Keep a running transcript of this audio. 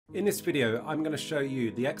In this video, I'm going to show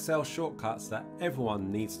you the Excel shortcuts that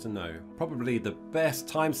everyone needs to know. Probably the best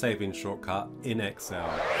time-saving shortcut in Excel.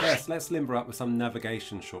 First, let's limber up with some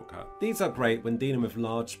navigation shortcut. These are great when dealing with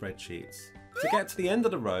large spreadsheets. To get to the end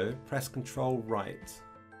of the row, press Ctrl right.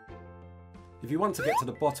 If you want to get to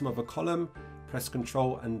the bottom of a column, press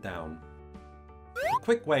Ctrl and down. A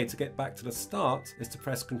quick way to get back to the start is to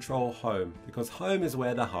press Ctrl Home, because home is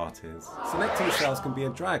where the heart is. Selecting cells can be a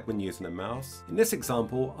drag when using a mouse. In this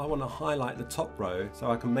example, I want to highlight the top row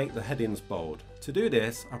so I can make the headings bold. To do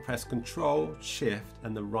this, I press Ctrl, Shift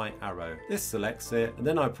and the right arrow. This selects it, and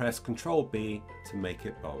then I press Ctrl B to make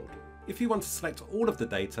it bold. If you want to select all of the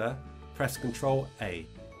data, press Ctrl A.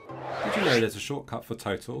 Did you know there's a shortcut for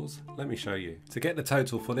totals? Let me show you. To get the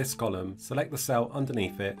total for this column, select the cell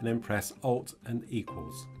underneath it and then press Alt and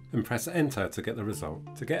equals. And press Enter to get the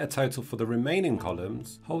result. To get a total for the remaining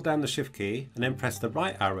columns, hold down the Shift key and then press the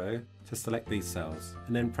right arrow to select these cells.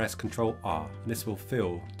 And then press Ctrl R and this will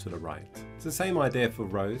fill to the right. It's the same idea for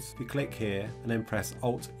rows. You click here and then press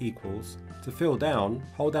Alt equals. To fill down,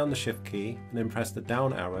 hold down the Shift key and then press the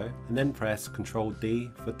down arrow and then press Ctrl D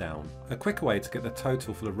for down. A quicker way to get the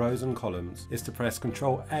total for the rows and columns is to press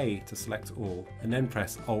Ctrl A to select all and then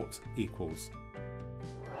press Alt equals.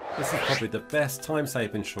 This is probably the best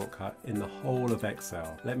time-saving shortcut in the whole of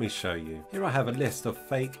Excel. Let me show you. Here I have a list of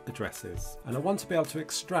fake addresses and I want to be able to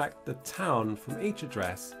extract the town from each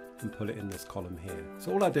address and put it in this column here.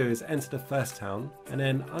 So all I do is enter the first town and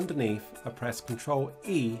then underneath I press Ctrl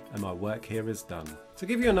E and my work here is done. To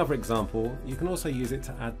give you another example, you can also use it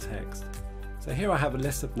to add text. So here I have a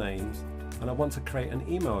list of names and I want to create an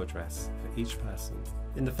email address for each person.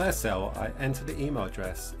 In the first cell, I enter the email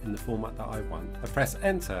address in the format that I want. I press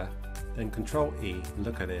enter, then Ctrl E, and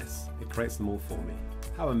look at this, it creates them all for me.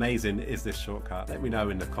 How amazing is this shortcut? Let me know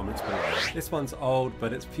in the comments below. This one's old,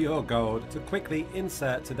 but it's pure gold. To quickly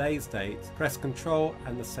insert today's date, press Ctrl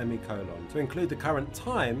and the semicolon. To include the current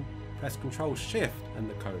time, press Ctrl Shift and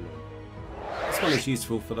the colon. This one is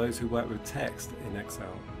useful for those who work with text in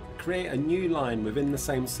Excel. To create a new line within the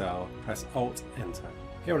same cell, press Alt Enter.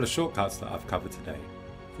 Here are the shortcuts that I've covered today.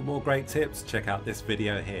 For more great tips, check out this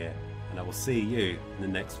video here, and I will see you in the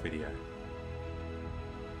next video.